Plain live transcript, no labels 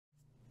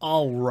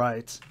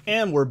Alright,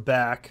 and we're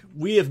back.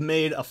 We have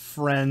made a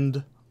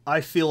friend.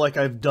 I feel like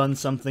I've done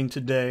something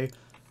today.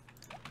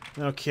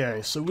 Okay,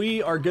 so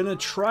we are gonna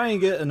try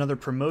and get another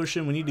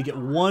promotion. We need to get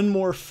one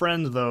more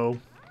friend, though.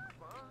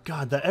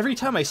 God, that every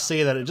time I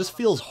say that, it just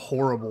feels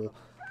horrible.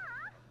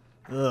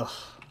 Ugh.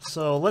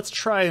 So let's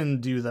try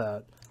and do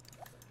that.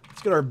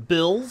 Let's get our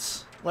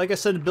bills. Like I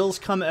said, bills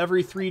come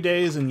every 3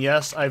 days, and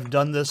yes, I've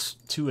done this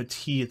to a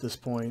T at this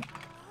point.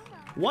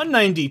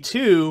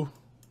 192?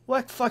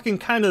 What fucking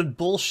kind of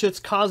bullshit's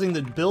causing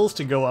the bills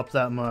to go up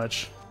that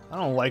much? I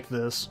don't like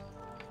this.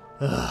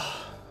 Ugh.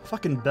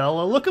 Fucking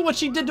Bella, look at what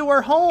she did to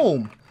our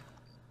home!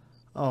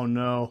 Oh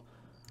no.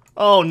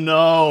 Oh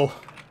no!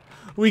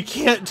 We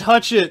can't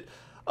touch it!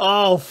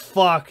 Oh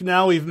fuck,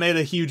 now we've made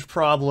a huge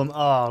problem.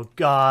 Oh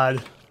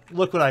god.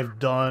 Look what I've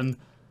done.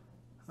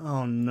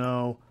 Oh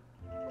no.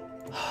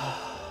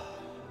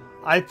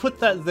 I put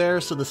that there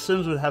so the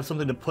Sims would have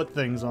something to put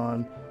things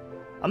on.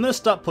 I'm gonna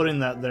stop putting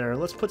that there.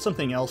 Let's put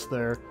something else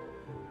there.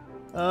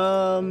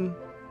 I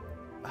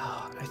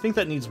think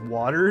that needs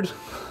watered.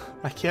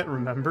 I can't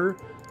remember.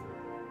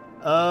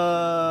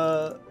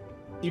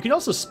 You can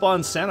also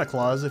spawn Santa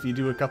Claus if you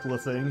do a couple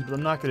of things, but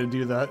I'm not gonna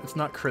do that. It's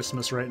not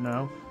Christmas right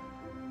now.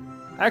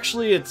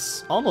 Actually,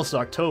 it's almost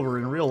October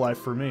in real life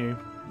for me,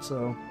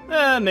 so...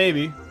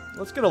 maybe.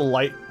 Let's get a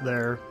light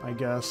there, I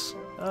guess.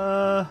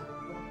 I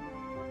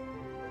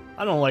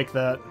don't like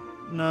that.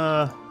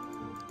 Nah.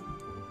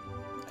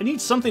 I need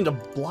something to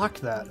block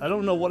that. I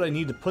don't know what I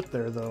need to put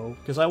there, though,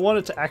 because I want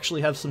it to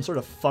actually have some sort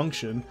of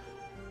function.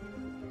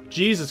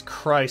 Jesus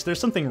Christ, there's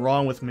something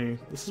wrong with me.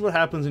 This is what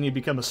happens when you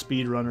become a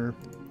speedrunner.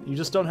 You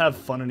just don't have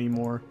fun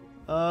anymore.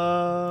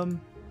 Let's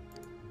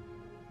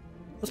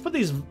put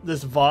this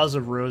vase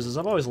of roses.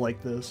 I've always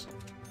liked this.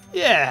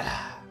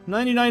 Yeah!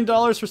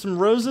 $99 for some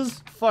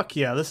roses? Fuck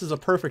yeah, this is a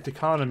perfect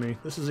economy.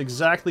 This is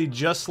exactly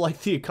just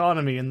like the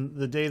economy in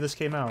the day this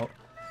came out.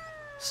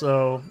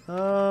 So,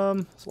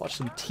 let's watch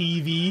some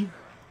TV.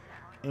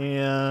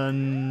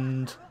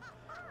 And...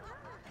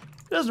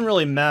 it doesn't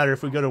really matter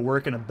if we go to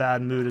work in a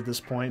bad mood at this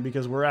point,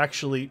 because we're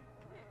actually...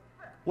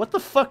 what the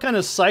fuck kind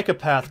of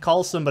psychopath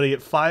calls somebody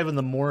at 5 in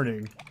the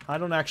morning? I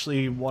don't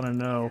actually want to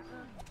know.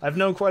 I've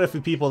known quite a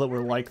few people that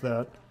were like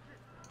that.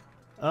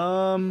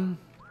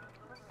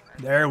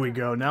 There we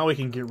go. Now we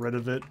can get rid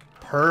of it.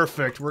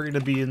 Perfect. We're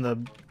gonna be in the...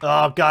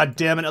 oh, god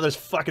damn it. Now there's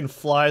fucking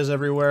flies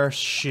everywhere.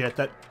 Shit.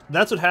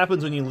 That's what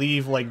happens when you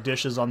leave, like,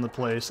 dishes on the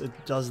place. It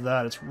does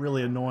that. It's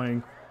really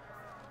annoying.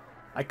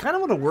 I kind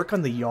of want to work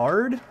on the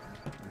yard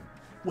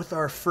with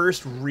our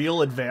first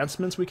real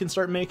advancements we can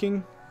start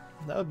making.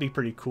 That would be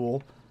pretty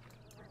cool.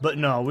 But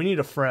no, we need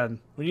a friend.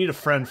 We need a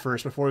friend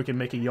first before we can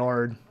make a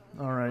yard.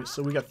 Alright,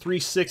 so we got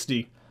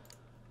 360.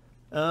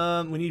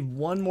 We need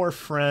one more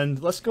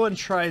friend. Let's go ahead and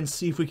try and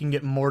see if we can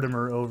get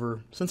Mortimer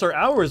over. Since our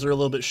hours are a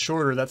little bit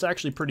shorter, that's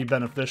actually pretty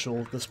beneficial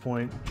at this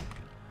point.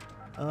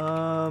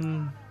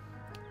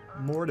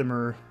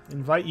 Mortimer,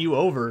 invite you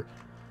over.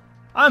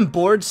 I'm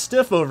bored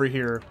stiff over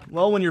here.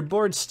 Well, when you're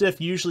bored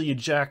stiff, usually you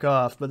jack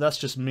off, but that's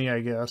just me,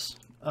 I guess.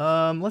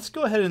 Let's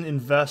go ahead and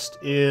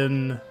invest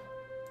in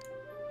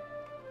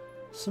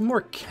some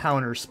more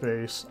counter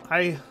space.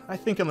 I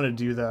think I'm gonna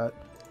do that.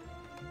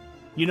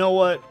 You know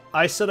what?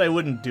 I said I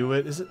wouldn't do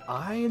it. Is it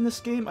I in this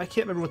game? I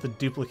can't remember what the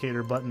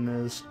duplicator button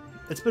is.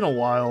 It's been a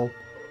while.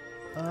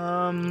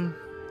 No,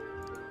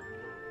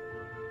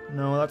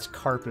 that's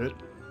carpet.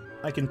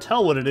 I can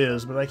tell what it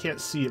is, but I can't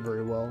see it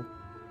very well.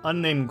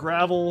 Unnamed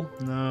gravel?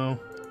 No.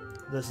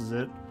 This is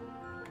it.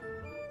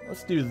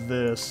 Let's do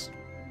this.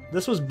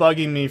 This was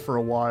bugging me for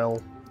a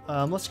while.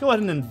 Let's go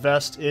ahead and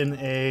invest in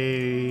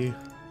a...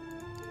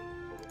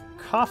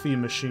 coffee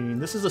machine.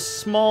 This is a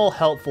small,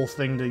 helpful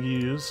thing to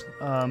use.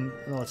 Oh,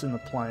 it's in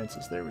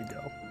appliances. There we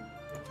go.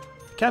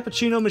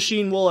 Cappuccino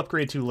machine we'll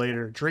upgrade to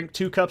later. Drink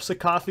 2 cups of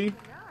coffee.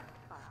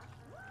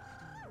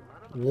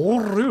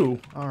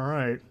 Woo!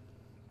 Alright.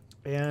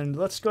 And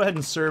let's go ahead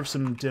and serve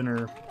some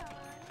dinner.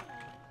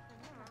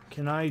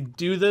 Can I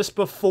do this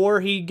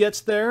before he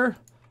gets there?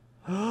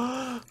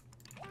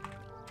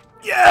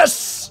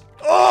 Yes!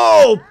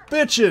 Oh,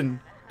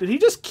 bitchin'! Did he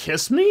just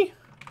kiss me?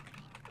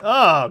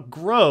 Oh,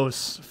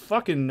 gross.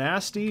 Fucking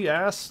nasty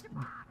ass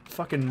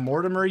fucking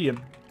Mortimer, you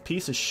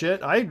piece of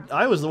shit.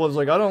 I was the one who was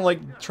like, I don't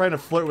like trying to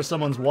flirt with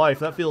someone's wife.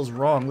 That feels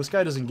wrong. This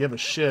guy doesn't give a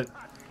shit.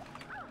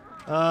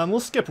 We'll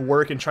skip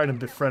work and try to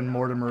befriend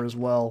Mortimer as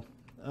well.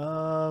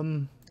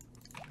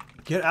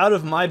 Get out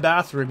of my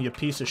bathroom, you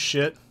piece of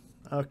shit.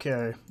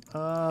 Okay.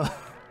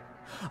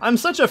 I'm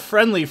such a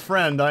friendly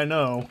friend, I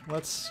know.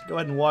 Let's go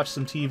ahead and watch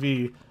some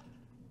TV.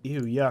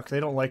 Ew, yuck, they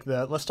don't like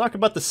that. Let's talk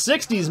about the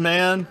 60s,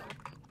 man!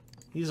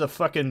 He's a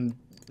fucking...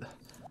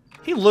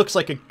 he looks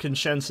like a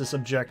conscientious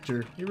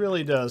objector. He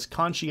really does.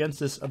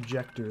 Conscientious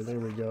objector. There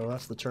we go.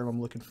 That's the term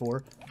I'm looking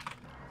for.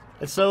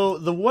 And so,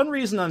 the one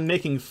reason I'm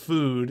making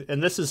food,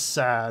 and this is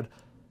sad,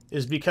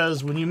 is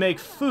because when you make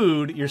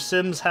food, your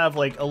Sims have,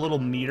 like, a little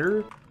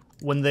meter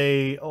when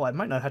they... oh, I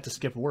might not have to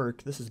skip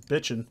work. This is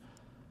bitchin'.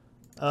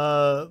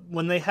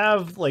 When they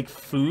have, like,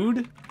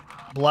 food,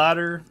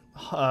 bladder,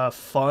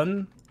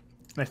 fun,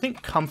 and I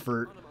think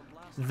comfort,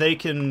 they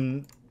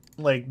can,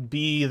 like,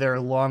 be there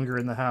longer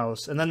in the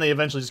house, and then they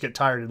eventually just get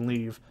tired and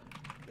leave.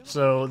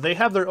 So they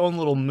have their own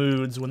little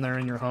moods when they're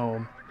in your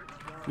home.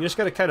 You just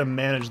gotta kind of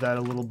manage that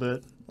a little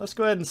bit. Let's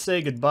go ahead and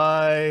say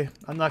goodbye.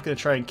 I'm not gonna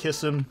try and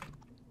kiss him.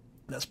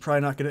 That's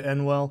probably not gonna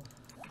end well.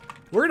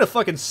 We're gonna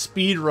fucking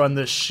speed run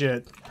this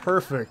shit.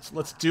 Perfect.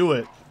 Let's do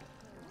it.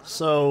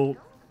 So,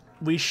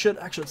 we should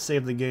actually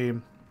save the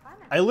game.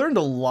 I learned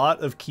a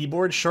lot of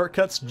keyboard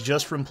shortcuts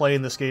just from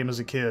playing this game as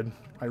a kid.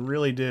 I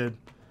really did.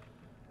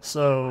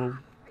 So,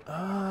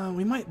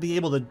 we might be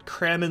able to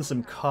cram in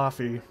some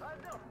coffee.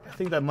 I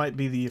think that might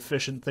be the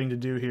efficient thing to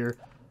do here.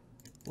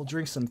 We'll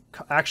drink some...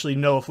 Actually,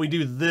 no, if we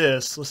do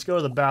this, let's go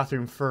to the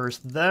bathroom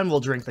first, then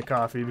we'll drink the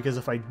coffee, because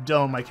if I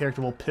don't, my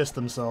character will piss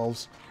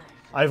themselves.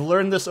 I've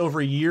learned this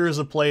over years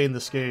of playing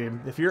this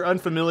game. If you're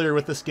unfamiliar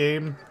with this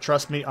game,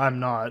 trust me, I'm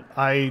not.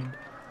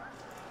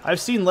 I've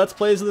seen Let's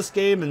Plays of this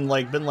game and,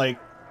 like, been, like,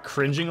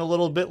 cringing a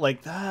little bit,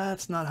 like,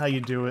 that's not how you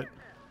do it.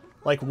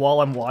 Like,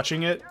 while I'm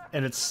watching it,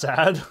 and it's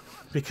sad,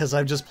 because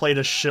I've just played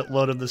a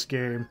shitload of this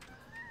game.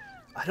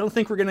 I don't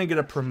think we're gonna get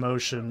a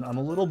promotion. I'm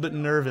a little bit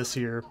nervous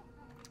here.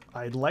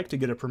 I'd like to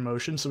get a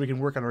promotion so we can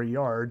work on our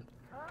yard.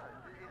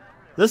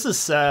 This is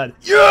sad.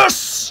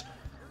 Yes!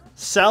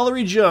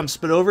 Salary jumps,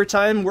 but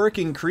overtime work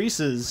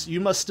increases. You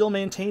must still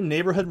maintain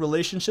neighborhood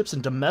relationships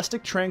and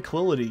domestic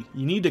tranquility.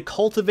 You need to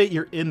cultivate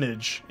your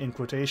image, in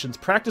quotations.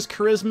 Practice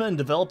charisma and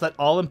develop that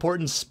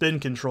all-important spin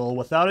control.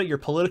 Without it, your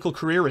political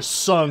career is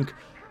sunk.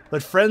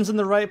 But friends in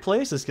the right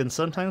places can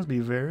sometimes be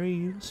very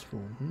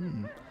useful.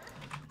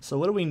 So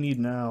what do we need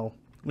now?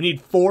 We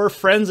need 4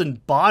 friends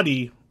and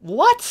body.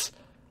 What?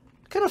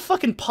 What kind of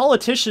fucking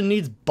politician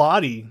needs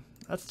body?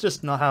 That's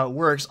just not how it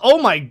works.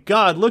 Oh my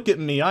god, look at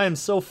me. I am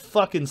so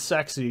fucking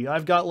sexy.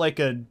 I've got like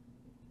a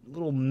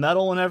little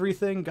medal and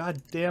everything.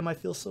 God damn, I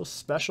feel so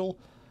special.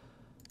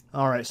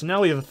 Alright, so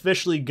now we have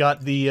officially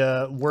got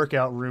the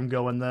workout room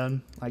going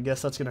then. I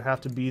guess that's gonna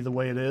have to be the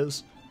way it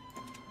is.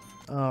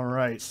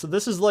 Alright, so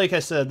this is, like I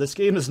said, this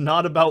game is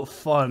not about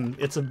fun.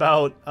 It's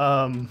about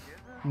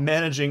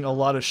managing a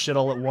lot of shit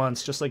all at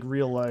once, just like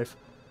real life.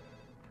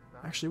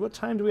 Actually, what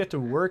time do we have to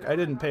work? I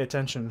didn't pay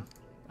attention.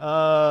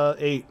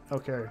 8.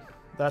 Okay.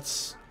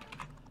 That's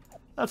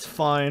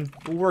fine.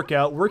 We'll work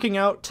out. Working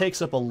out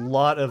takes up a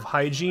lot of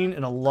hygiene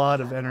and a lot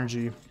of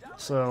energy.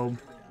 So,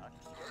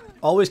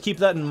 always keep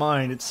that in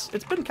mind. It's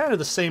been kind of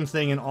the same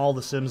thing in all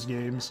the Sims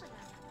games.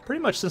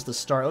 Pretty much since the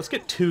start. Let's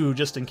get 2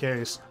 just in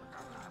case.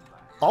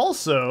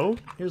 Also,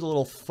 here's a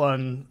little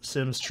fun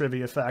Sims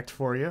trivia fact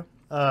for you.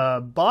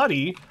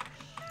 Body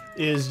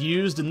is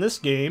used in this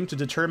game to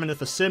determine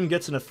if a Sim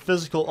gets in a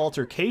physical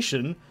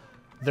altercation.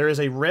 There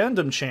is a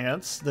random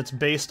chance that's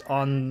based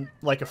on,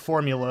 like, a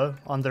formula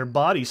on their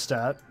body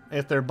stat.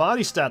 If their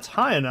body stat's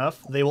high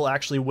enough, they will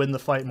actually win the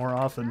fight more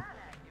often.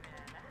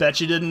 Bet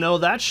you didn't know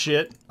that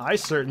shit. I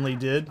certainly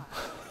did.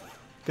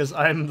 Because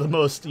I'm the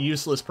most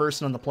useless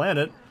person on the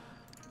planet.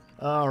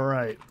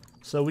 Alright.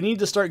 So we need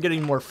to start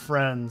getting more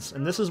friends.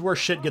 And this is where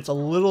shit gets a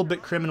little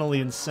bit criminally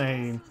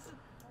insane.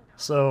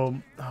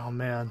 So, oh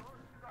man.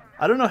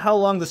 I don't know how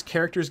long this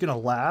character is going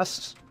to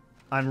last.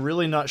 I'm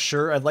really not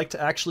sure. I'd like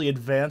to actually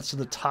advance to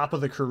the top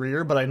of the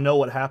career, but I know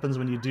what happens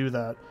when you do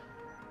that.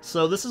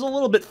 So this is a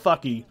little bit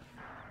fucky.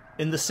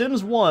 In The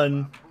Sims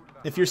 1,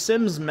 if your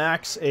Sims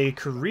max a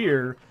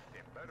career,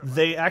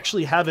 they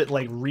actually have it,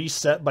 like,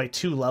 reset by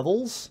 2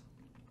 levels.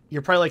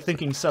 You're probably, like,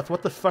 thinking, Seth,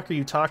 what the fuck are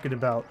you talking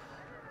about?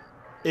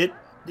 It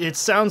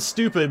sounds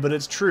stupid, but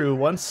it's true.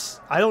 Once...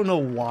 I don't know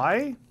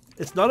why.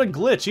 It's not a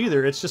glitch,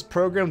 either. It's just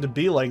programmed to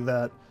be like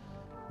that.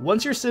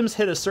 Once your Sims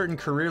hit a certain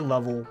career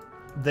level,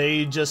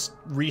 they just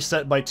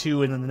reset by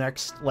 2 in the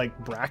next, like,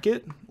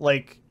 bracket.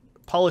 Like,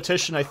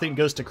 politician, I think,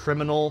 goes to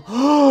criminal.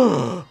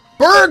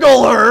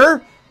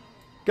 Burglar!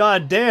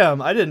 God damn,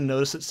 I didn't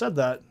notice it said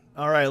that.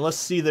 Alright, let's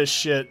see this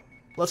shit.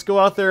 Let's go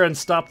out there and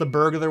stop the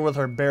burglar with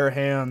our bare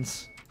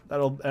hands.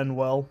 That'll end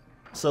well.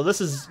 So this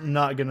is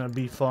not gonna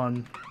be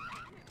fun.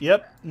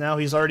 Yep, now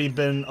he's already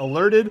been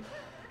alerted.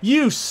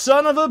 You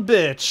son of a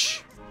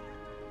bitch!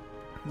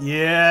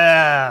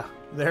 Yeah!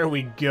 There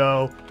we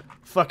go.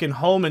 Fucking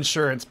home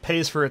insurance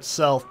pays for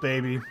itself,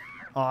 baby.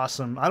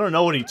 Awesome. I don't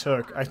know what he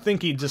took. I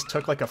think he just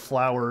took, like, a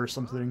flower or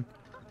something.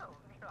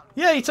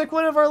 Yeah, he took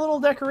one of our little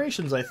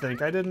decorations, I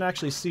think. I didn't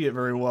actually see it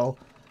very well.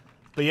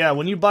 But yeah,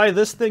 when you buy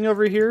this thing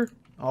over here,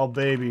 oh,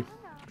 baby.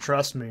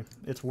 Trust me,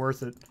 it's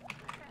worth it.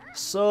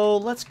 So,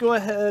 let's go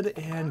ahead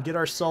and get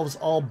ourselves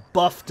all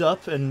buffed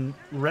up and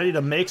ready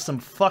to make some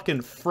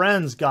fucking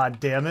friends,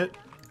 goddammit.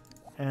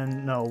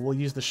 And, no, we'll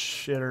use the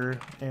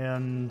shitter,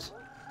 and...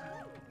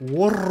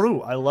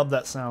 Whoa, I love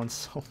that sound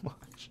so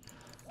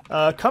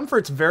much.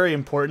 Comfort's very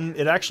important.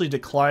 It actually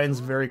declines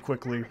very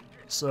quickly.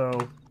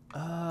 So,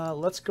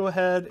 let's go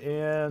ahead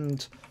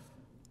and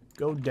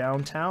go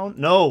downtown.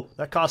 No,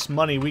 that costs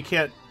money. We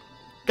can't...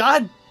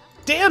 God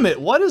damn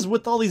it! What is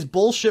with all these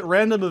bullshit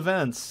random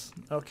events?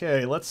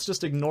 Okay, let's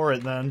just ignore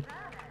it then.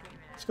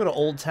 Let's go to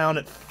Old Town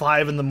at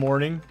 5 in the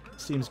morning.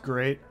 Seems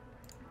great.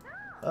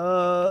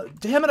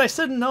 Damn it, I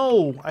said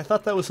no! I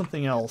thought that was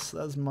something else.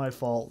 That was my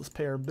fault. Let's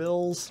pay our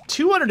bills.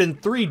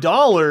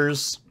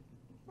 $203?!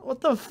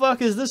 What the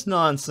fuck is this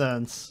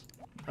nonsense?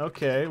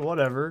 Okay,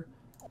 whatever.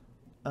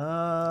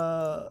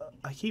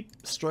 I keep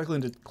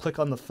struggling to click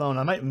on the phone.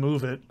 I might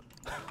move it.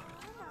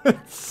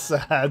 It's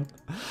sad.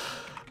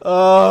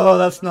 Oh,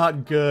 that's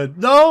not good.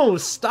 No,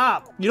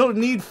 stop! You don't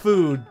need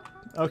food.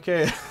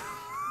 Okay.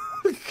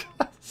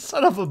 God,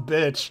 son of a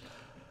bitch.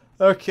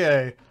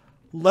 Okay.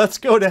 Let's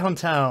go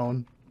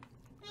downtown.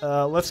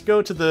 Let's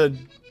go to the...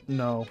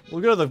 No.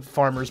 We'll go to the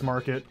farmer's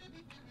market.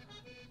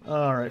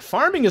 Alright.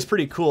 Farming is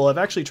pretty cool. I've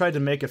actually tried to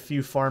make a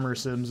few farmer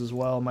sims as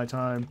well in my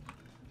time.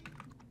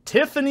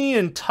 Tiffany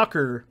and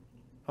Tucker.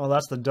 Oh,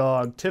 that's the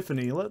dog.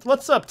 Tiffany.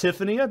 What's up,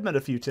 Tiffany? I've met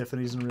a few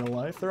Tiffany's in real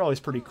life. They're always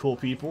pretty cool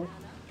people.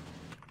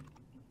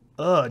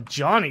 Ugh,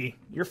 Johnny.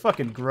 You're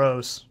fucking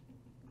gross.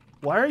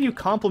 Why are you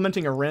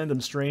complimenting a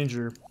random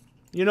stranger?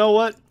 You know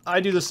what? I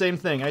do the same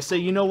thing. I say,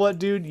 you know what,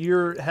 dude?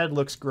 Your head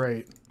looks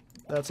great.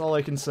 That's all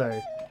I can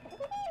say.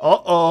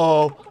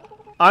 Uh-oh.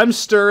 I'm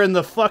stirring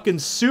the fucking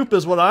soup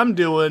is what I'm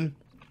doing.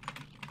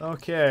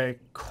 Okay.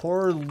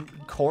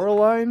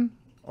 Coraline?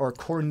 Or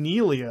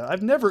Cornelia?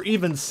 I've never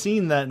even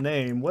seen that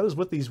name. What is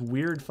with these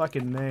weird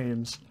fucking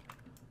names?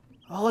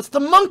 Oh, it's the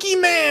Monkey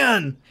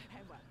Man!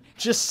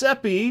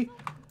 Giuseppe.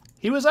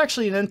 He was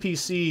actually an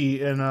NPC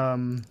in,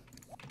 oh,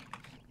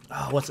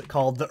 what's it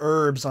called? The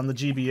Herbs on the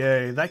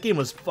GBA. That game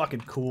was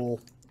fucking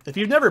cool. If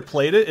you've never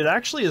played it, it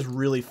actually is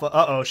really fun.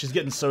 Uh-oh, she's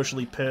getting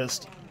socially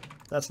pissed.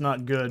 That's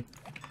not good.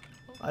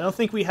 I don't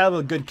think we have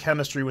a good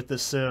chemistry with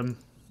this sim.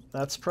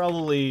 That's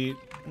probably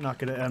not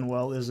gonna end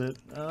well, is it?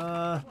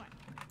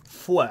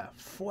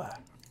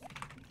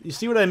 You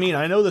see what I mean?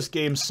 I know this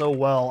game so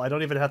well, I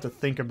don't even have to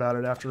think about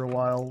it after a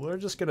while. We're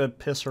just gonna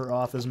piss her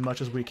off as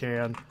much as we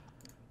can.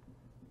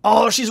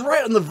 Oh, she's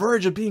right on the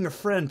verge of being a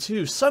friend,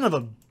 too. Son of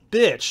a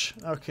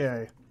bitch.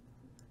 Okay.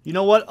 You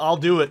know what? I'll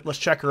do it. Let's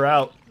check her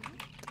out.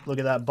 Look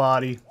at that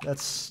body.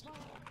 That's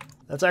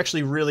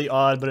actually really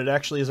odd, but it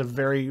actually is a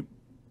very...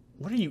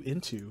 What are you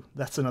into?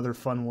 That's another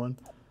fun one.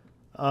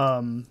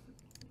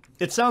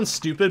 It sounds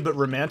stupid, but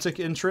romantic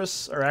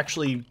interests are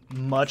actually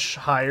much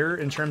higher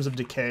in terms of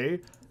decay,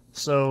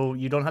 so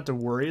you don't have to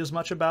worry as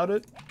much about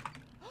it.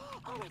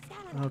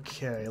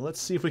 Okay,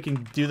 let's see if we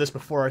can do this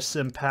before our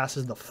sim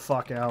passes the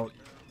fuck out.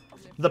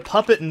 The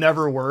puppet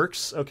never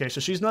works. Okay,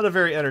 so she's not a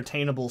very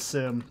entertainable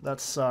sim.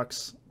 That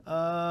sucks.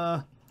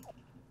 I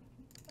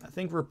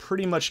think we're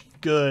pretty much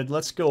good.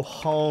 Let's go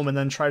home and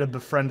then try to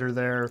befriend her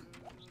there.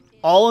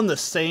 All in the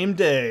same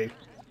day.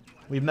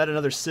 We've met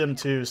another sim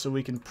too, so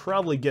we can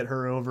probably get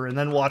her over. And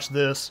then watch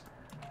this.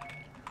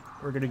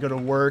 We're gonna go to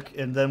work,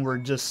 and then we're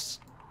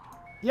just...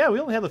 Yeah, we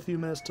only have a few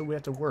minutes till we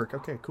have to work.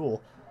 Okay,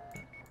 cool.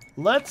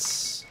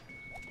 Let's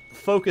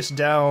focus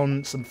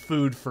down some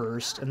food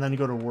first, and then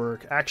go to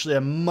work. Actually, I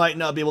might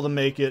not be able to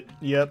make it.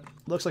 Yep,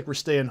 looks like we're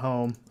staying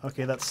home.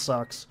 Okay, that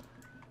sucks.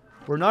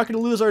 We're not going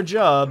to lose our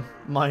job,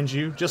 mind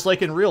you. Just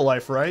like in real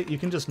life, right? You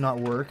can just not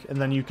work, and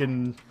then you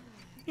can...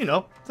 You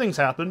know, things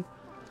happen.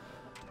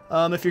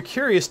 If you're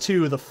curious,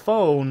 too, the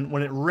phone,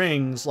 when it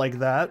rings like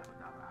that,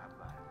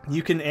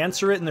 you can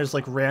answer it, and there's,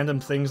 like, random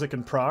things that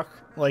can proc.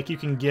 Like, you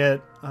can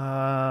get...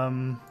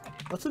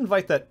 let's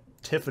invite that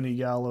Tiffany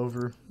gal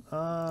over.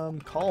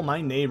 Call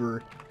my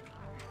neighbor.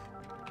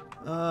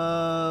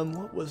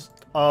 What was...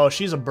 Oh,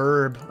 she's a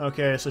burb.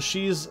 Okay, so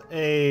she's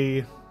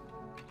a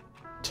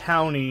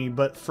townie,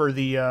 but for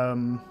the,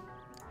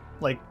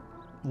 like,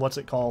 what's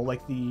it called?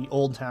 Like the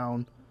old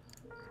town.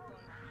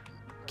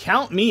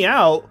 Count me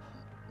out?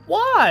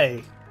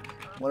 Why?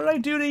 What did I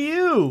do to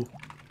you?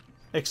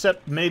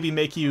 Except maybe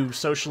make you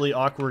socially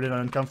awkward and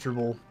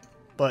uncomfortable.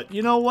 But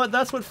you know what?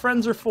 That's what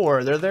friends are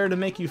for. They're there to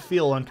make you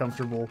feel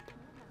uncomfortable.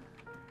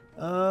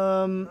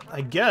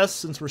 I guess,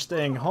 since we're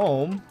staying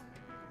home,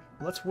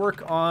 let's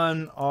work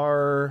on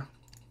our...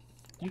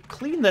 You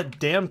clean that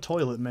damn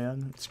toilet,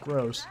 man. It's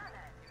gross.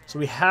 So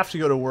we have to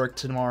go to work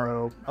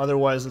tomorrow,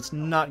 otherwise it's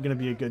not going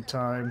to be a good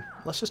time.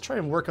 Let's just try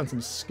and work on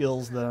some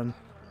skills then.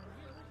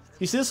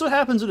 You see, this is what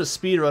happens when a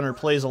speedrunner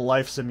plays a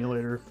life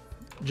simulator.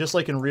 Just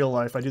like in real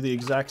life, I do the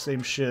exact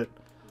same shit.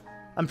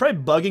 I'm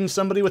probably bugging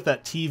somebody with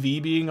that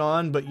TV being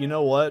on, but you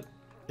know what?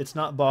 It's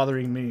not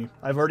bothering me.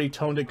 I've already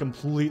toned it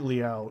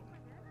completely out.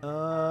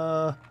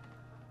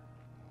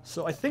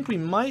 So I think we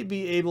might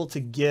be able to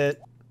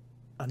get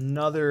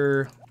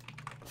another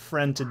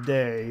friend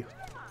today.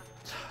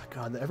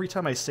 God, every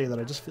time I say that,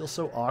 I just feel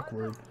so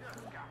awkward.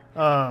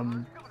 But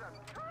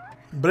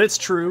it's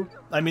true.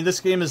 I mean, this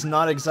game is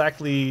not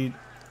exactly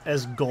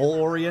as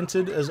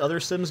goal-oriented as other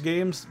Sims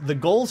games. The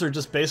goals are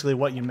just basically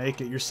what you make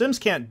it. Your Sims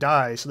can't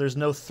die, so there's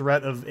no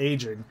threat of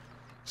aging.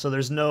 So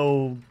there's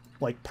no,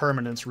 like,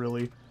 permanence,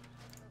 really.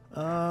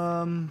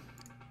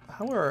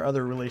 How are our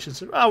other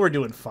relationships? Oh, we're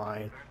doing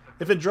fine.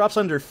 If it drops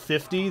under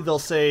 50, they'll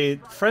say,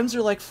 friends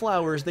are like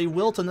flowers, they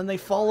wilt and then they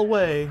fall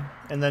away.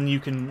 And then you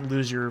can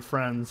lose your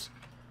friends.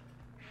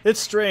 It's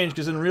strange,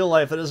 because in real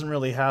life it doesn't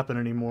really happen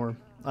anymore.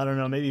 I don't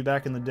know, maybe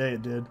back in the day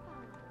it did.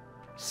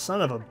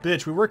 Son of a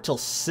bitch, we work till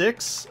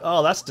 6?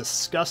 Oh, that's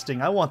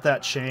disgusting. I want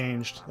that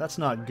changed. That's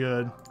not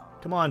good.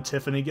 Come on,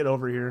 Tiffany, get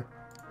over here.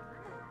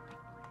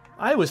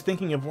 I was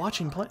thinking of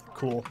watching play.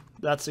 Cool.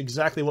 That's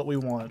exactly what we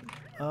want.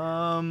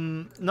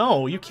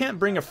 No, you can't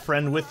bring a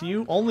friend with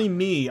you. Only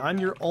me. I'm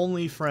your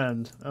only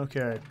friend.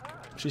 Okay.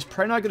 She's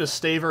probably not going to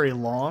stay very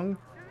long.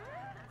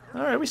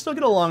 Alright, we still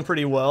get along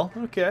pretty well.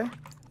 Okay.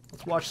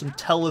 Let's watch some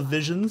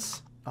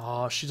televisions.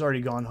 Oh, she's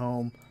already gone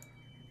home.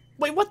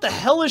 Wait, what the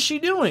hell is she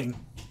doing?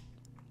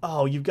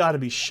 Oh, you've got to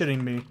be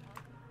shitting me.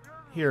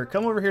 Here,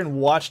 come over here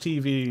and watch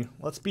TV.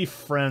 Let's be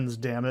friends,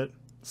 damn it.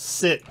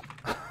 Sit.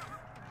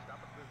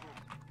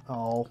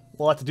 Oh,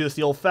 we'll have to do this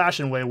the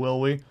old-fashioned way,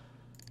 will we?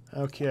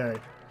 Okay,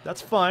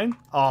 that's fine.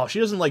 Oh, she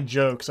doesn't like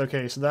jokes.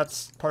 Okay, so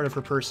that's part of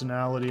her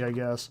personality, I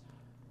guess.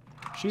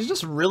 She's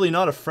just really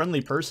not a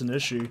friendly person,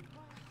 is she?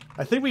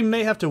 I think we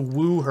may have to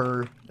woo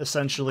her,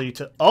 essentially,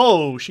 to...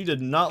 Oh, she did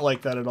not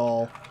like that at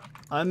all.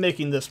 I'm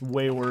making this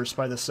way worse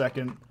by the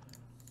second.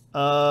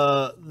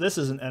 This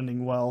isn't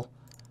ending well.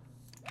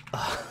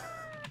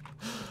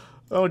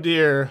 Oh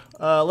dear.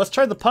 Let's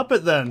try the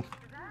puppet then.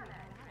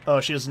 Oh,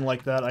 she doesn't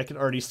like that. I can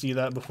already see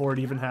that before it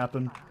even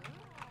happened.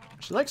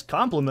 She likes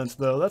compliments,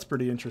 though. That's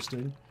pretty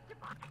interesting.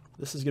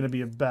 This is gonna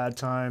be a bad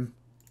time.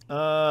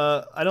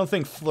 I don't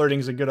think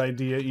flirting's a good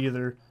idea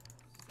either.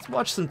 Let's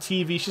watch some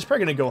TV. She's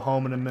probably gonna go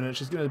home in a minute.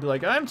 She's gonna be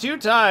like, I'm too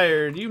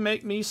tired. You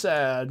make me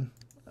sad.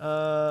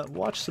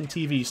 Watch some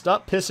TV.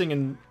 Stop pissing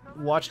and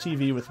watch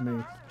TV with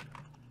me.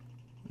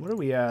 What are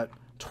we at?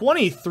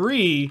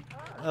 23?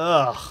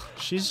 Ugh.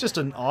 She's just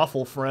an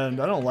awful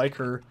friend. I don't like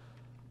her.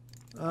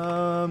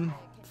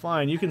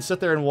 Fine. You can sit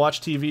there and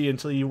watch TV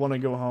until you want to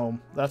go home.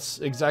 That's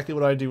exactly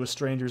what I do with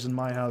strangers in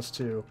my house,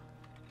 too.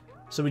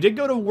 So we did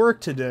go to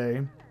work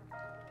today.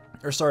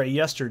 Or, sorry,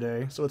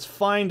 yesterday. So it's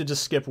fine to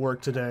just skip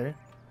work today.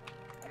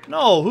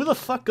 No, who the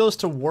fuck goes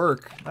to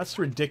work? That's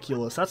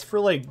ridiculous. That's for,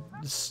 like,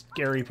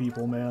 scary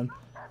people, man.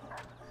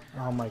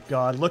 Oh my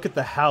god, look at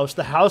the house.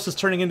 The house is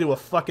turning into a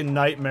fucking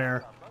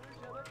nightmare.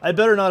 I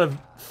better not have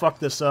fucked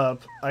this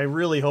up. I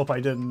really hope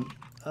I didn't.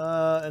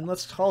 And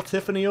let's call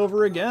Tiffany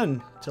over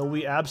again, till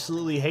we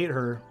absolutely hate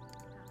her.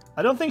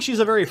 I don't think she's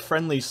a very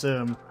friendly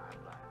sim.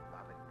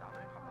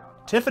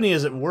 Tiffany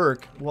is at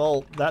work.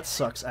 Well, that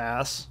sucks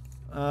ass.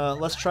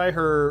 Let's try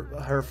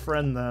her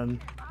friend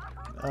then.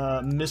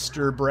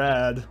 Mr.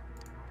 Brad.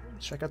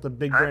 Check out the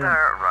big brain.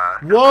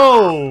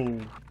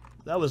 Whoa!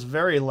 That was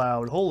very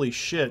loud. Holy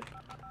shit.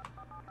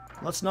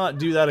 Let's not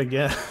do that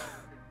again.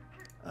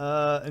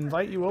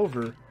 Invite you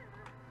over.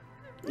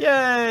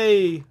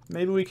 Yay!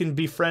 Maybe we can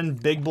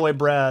befriend Big Boy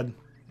Brad.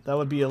 That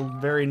would be a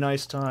very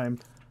nice time.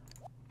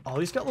 Oh,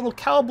 he's got little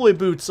cowboy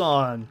boots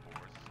on.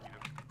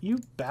 You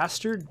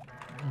bastard.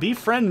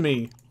 Befriend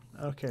me.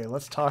 Okay,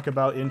 let's talk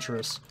about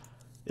interests.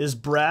 Is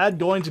Brad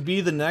going to be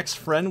the next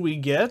friend we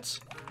get?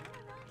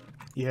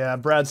 Yeah,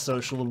 Brad's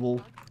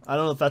sociable. I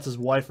don't know if that's his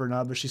wife or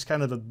not, but she's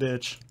kind of a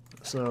bitch.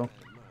 So,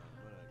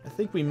 I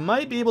think we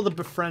might be able to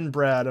befriend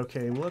Brad.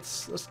 Okay, well,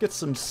 let's get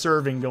some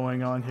serving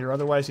going on here.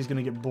 Otherwise, he's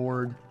gonna get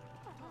bored.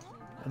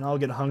 And I'll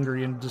get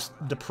hungry and just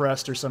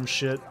depressed or some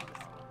shit.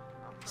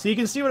 So you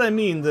can see what I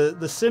mean.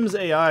 The Sims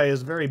AI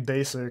is very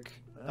basic.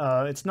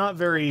 It's not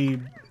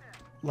very,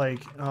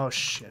 like, oh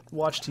shit,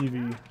 watch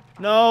TV.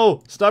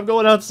 No! Stop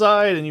going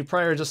outside! And you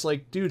probably are just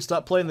like, dude,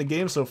 stop playing the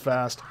game so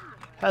fast.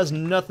 Has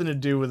nothing to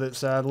do with it,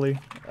 sadly.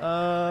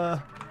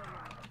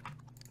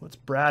 What's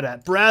Brad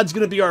at? Brad's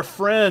gonna be our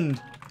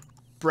friend!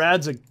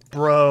 Brad's a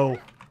bro.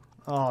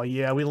 Oh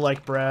yeah, we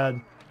like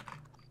Brad.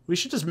 We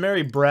should just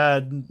marry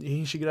Brad.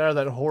 He should get out of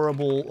that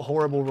horrible,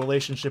 horrible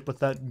relationship with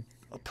that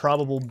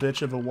probable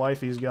bitch of a wife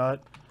he's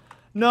got.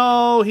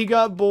 No, he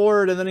got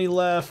bored and then he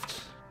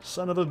left.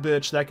 Son of a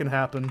bitch, that can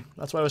happen.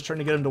 That's why I was trying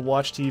to get him to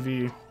watch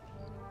TV.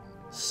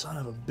 Son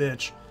of a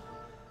bitch.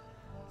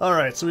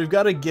 Alright, so we've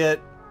got to get...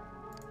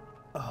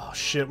 Oh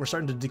shit, we're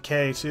starting to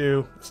decay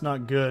too. It's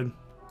not good.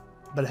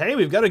 But hey,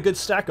 we've got a good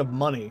stack of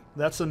money.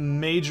 That's a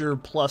major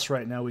plus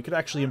right now. We could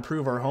actually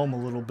improve our home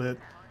a little bit.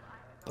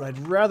 But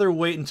I'd rather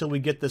wait until we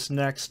get this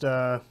next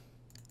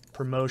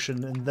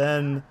promotion, and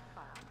then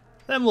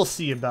we'll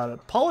see about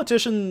it.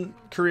 Politician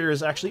career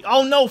is actually...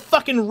 Oh no,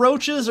 fucking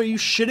roaches! Are you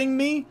shitting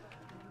me?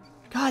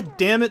 God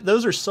damn it,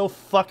 those are so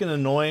fucking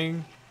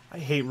annoying. I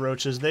hate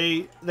roaches.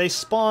 They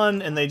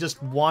spawn and they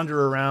just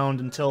wander around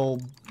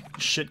until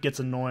shit gets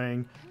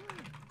annoying.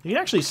 You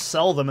can actually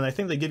sell them, and I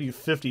think they give you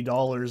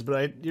 $50,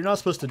 but you're not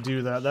supposed to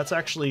do that. That's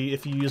actually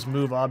if you use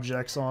move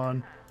objects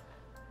on.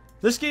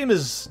 This game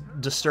is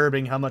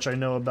disturbing how much I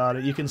know about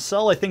it. You can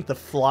sell, I think, the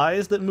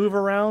flies that move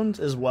around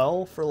as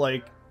well for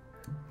like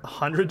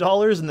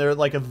 $100, and they're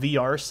like a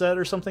VR set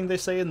or something they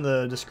say in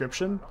the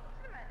description.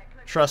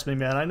 Trust me,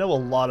 man, I know a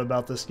lot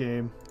about this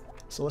game.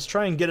 So let's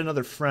try and get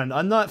another friend.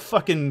 I'm not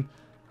fucking...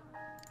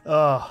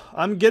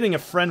 I'm getting a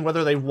friend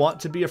whether they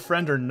want to be a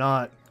friend or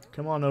not.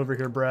 Come on over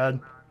here, Brad.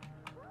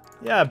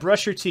 Yeah,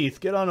 brush your teeth.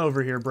 Get on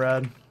over here,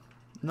 Brad.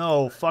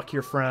 No, fuck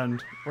your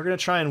friend. We're gonna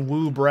try and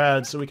woo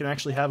Brad so we can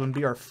actually have him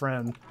be our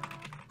friend.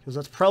 Because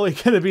that's probably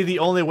gonna be the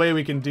only way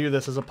we can do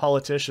this as a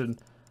politician.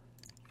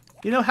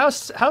 You know, how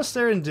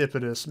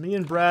serendipitous. Me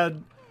and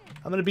Brad,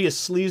 I'm gonna be a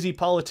sleazy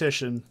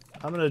politician.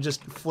 I'm gonna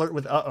just flirt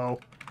with, uh-oh.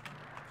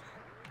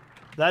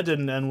 That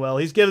didn't end well.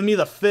 He's giving me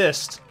the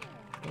fist.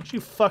 Don't you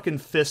fucking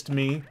fist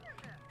me.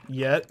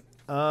 Yet.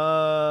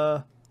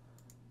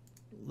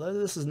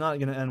 This is not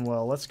gonna end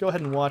well. Let's go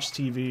ahead and watch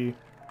TV.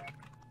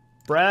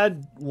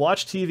 Brad,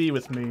 watch TV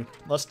with me.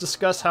 Let's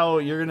discuss how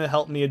you're gonna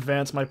help me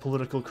advance my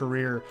political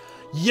career.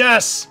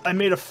 Yes! I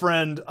made a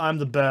friend. I'm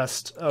the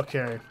best.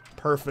 Okay,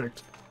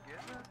 perfect.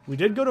 We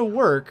did go to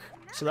work,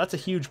 so that's a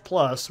huge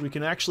plus. We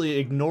can actually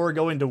ignore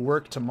going to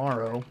work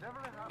tomorrow.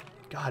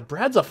 God,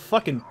 Brad's a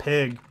fucking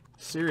pig.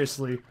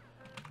 Seriously.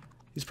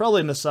 He's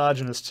probably a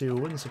misogynist too.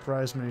 Wouldn't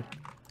surprise me.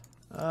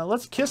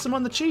 Let's kiss him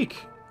on the cheek.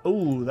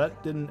 Ooh,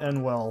 that didn't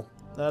end well.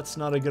 That's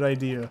not a good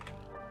idea.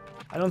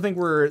 I don't think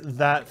we're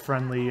that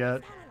friendly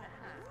yet.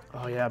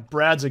 Oh yeah,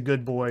 Brad's a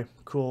good boy.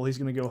 Cool, he's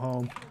gonna go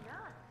home.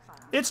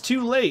 It's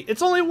too late.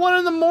 It's only 1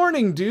 in the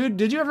morning, dude.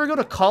 Did you ever go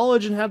to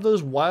college and have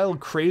those wild,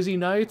 crazy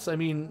nights? I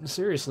mean,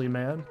 seriously,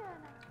 man.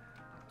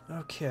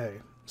 Okay,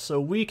 so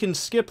we can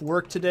skip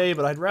work today,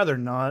 but I'd rather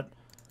not.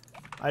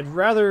 I'd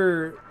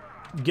rather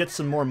get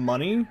some more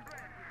money,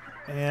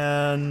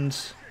 and...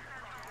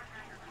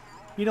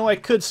 You know, I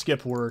could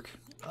skip work.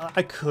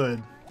 I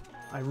could.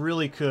 I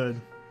really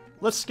could.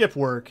 Let's skip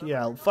work.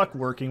 Yeah, fuck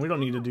working. We don't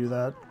need to do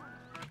that.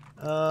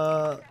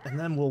 And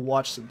then we'll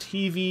watch some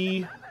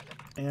TV.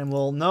 And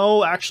we'll...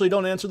 No, actually,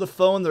 don't answer the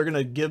phone. They're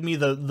gonna give me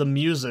the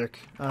music.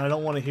 I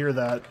don't want to hear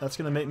that. That's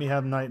gonna make me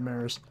have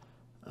nightmares.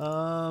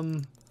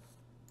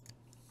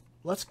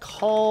 Let's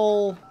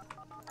call...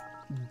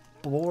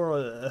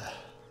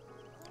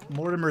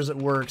 Mortimer's at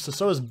work,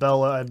 so is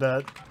Bella, I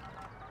bet.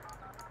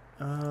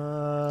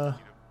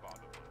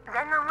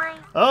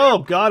 Oh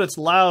god, it's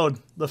loud.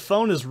 The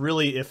phone is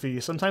really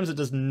iffy. Sometimes it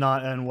does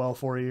not end well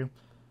for you.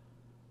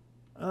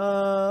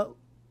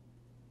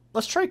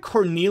 Let's try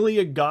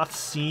Cornelia Goth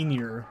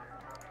Sr.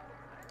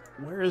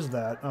 Where is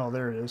that? Oh,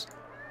 there it is.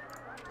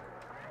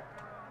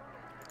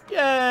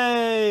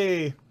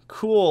 Yay!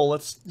 Cool,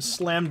 let's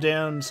slam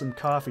down some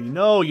coffee.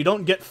 No, you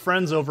don't get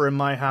friends over in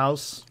my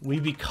house. We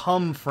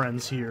become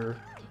friends here.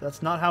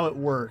 That's not how it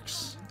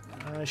works.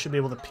 I should be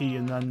able to pee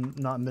and then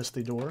not miss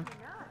the door.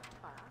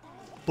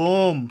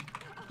 Boom.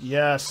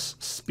 Yes,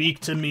 speak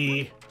to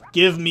me.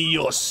 Give me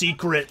your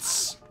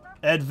secrets.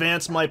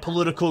 Advance my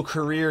political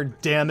career,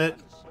 damn it.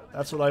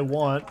 That's what I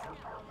want.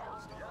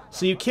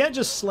 So you can't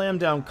just slam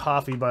down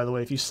coffee, by the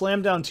way. If you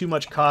slam down too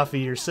much coffee,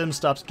 your sim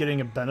stops getting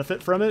a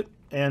benefit from it,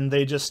 and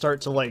they just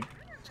start to, like,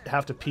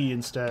 have to pee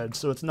instead.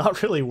 So it's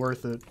not really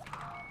worth it.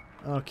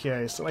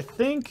 Okay, so I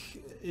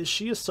think... Is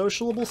she a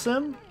sociable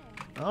sim?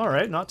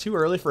 Alright, not too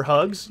early for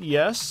hugs.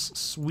 Yes,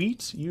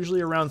 sweet.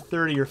 Usually around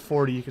 30 or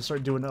 40 you can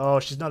start doing... Oh,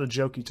 she's not a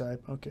jokey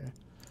type. Okay.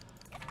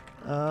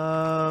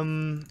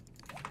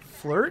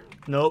 Flirt?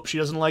 Nope, she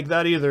doesn't like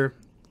that either.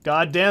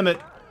 God damn it.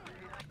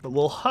 But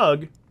we'll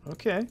hug.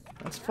 Okay,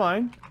 that's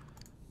fine.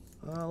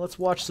 Let's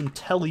watch some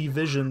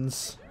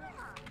televisions.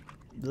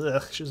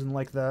 Ugh, she doesn't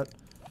like that.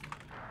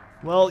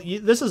 Well,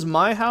 this is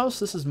my house.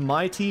 This is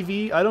my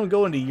TV. I don't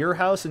go into your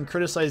house and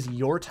criticize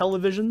your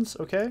televisions,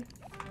 okay?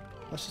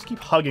 Let's just keep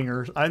hugging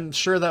her. I'm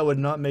sure that would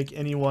not make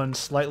anyone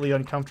slightly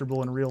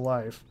uncomfortable in real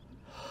life.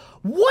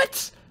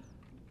 What?!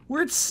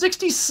 We're at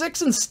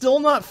 66 and still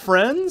not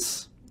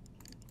friends?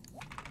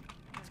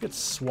 Let's get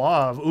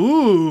suave.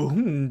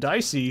 Ooh,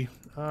 dicey.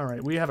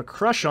 Alright, we have a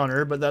crush on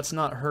her, but that's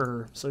not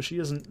her, so she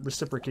isn't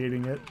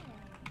reciprocating it.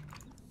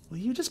 Will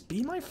you just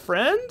be my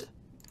friend?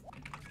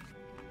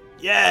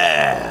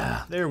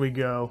 Yeah! There we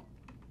go.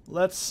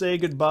 Let's say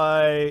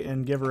goodbye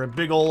and give her a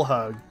big ol'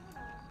 hug.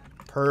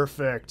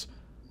 Perfect.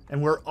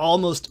 And we're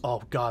almost...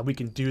 Oh god, we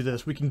can do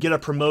this. We can get a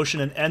promotion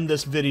and end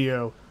this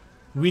video.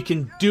 We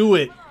can do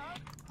it!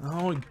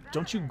 Oh,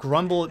 don't you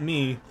grumble at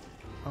me.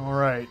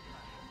 Alright.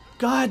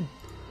 God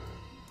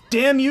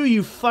damn you,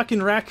 you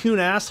fucking raccoon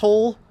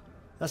asshole!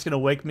 That's gonna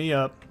wake me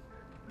up.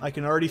 I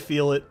can already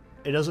feel it.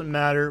 It doesn't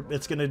matter.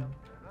 It's gonna...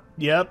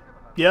 Yep.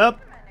 Yep.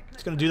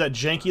 It's gonna do that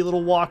janky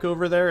little walk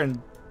over there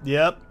and...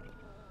 Yep.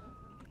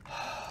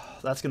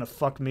 That's gonna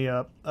fuck me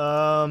up.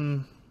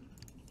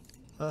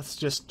 Let's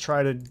just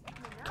try to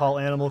call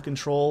animal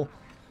control.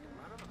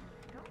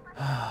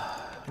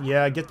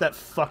 Yeah, get that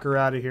fucker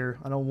out of here.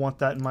 I don't want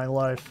that in my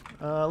life.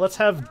 Let's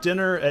have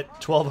dinner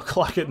at 12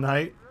 o'clock at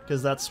night,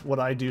 because that's what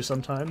I do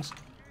sometimes.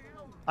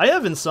 I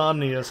have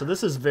insomnia, so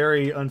this is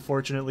very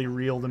unfortunately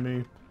real to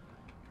me.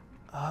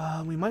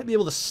 We might be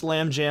able to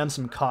slam jam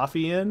some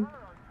coffee in.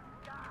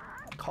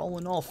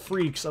 Calling all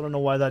freaks. I don't know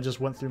why that just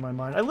went through my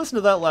mind. I listened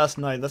to that last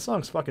night. That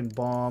song's fucking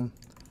bomb.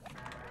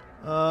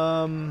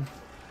 Alright,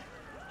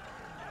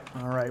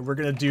 we're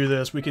gonna do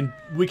this. We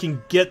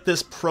can get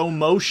this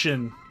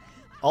promotion.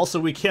 Also,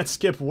 we can't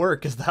skip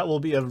work, because that will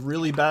be a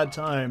really bad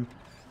time.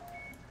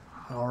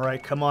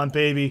 Alright, come on,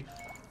 baby.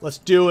 Let's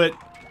do it.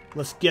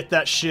 Let's get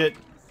that shit.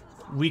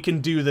 We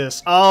can do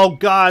this. Oh,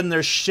 God, and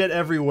there's shit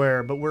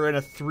everywhere, but we're in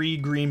a 3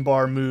 green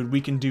bar mood. We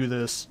can do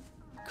this.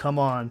 Come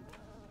on.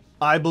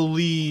 I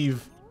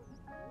believe.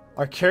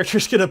 Our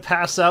character's gonna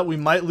pass out. We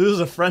might lose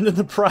a friend in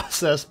the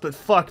process, but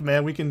fuck,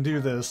 man, we can do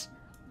this.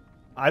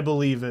 I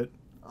believe it.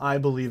 I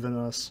believe in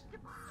us.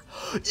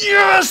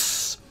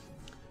 Yes!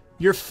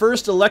 Your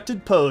first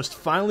elected post,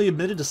 finally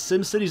admitted to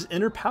SimCity's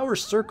inner power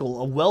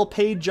circle, a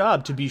well-paid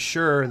job to be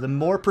sure. The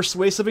more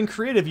persuasive and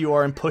creative you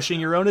are in pushing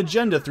your own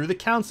agenda through the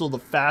council, the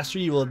faster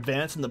you will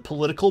advance in the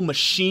political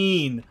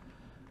machine.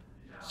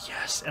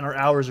 Yes, and our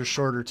hours are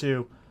shorter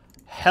too.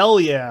 Hell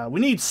yeah. We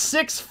need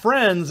 6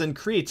 friends and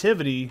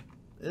creativity.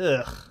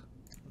 Ugh,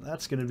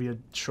 that's gonna be a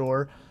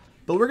chore.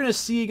 But we're gonna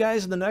see you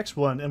guys in the next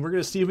one, and we're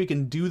gonna see if we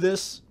can do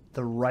this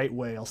the right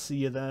way. I'll see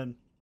you then.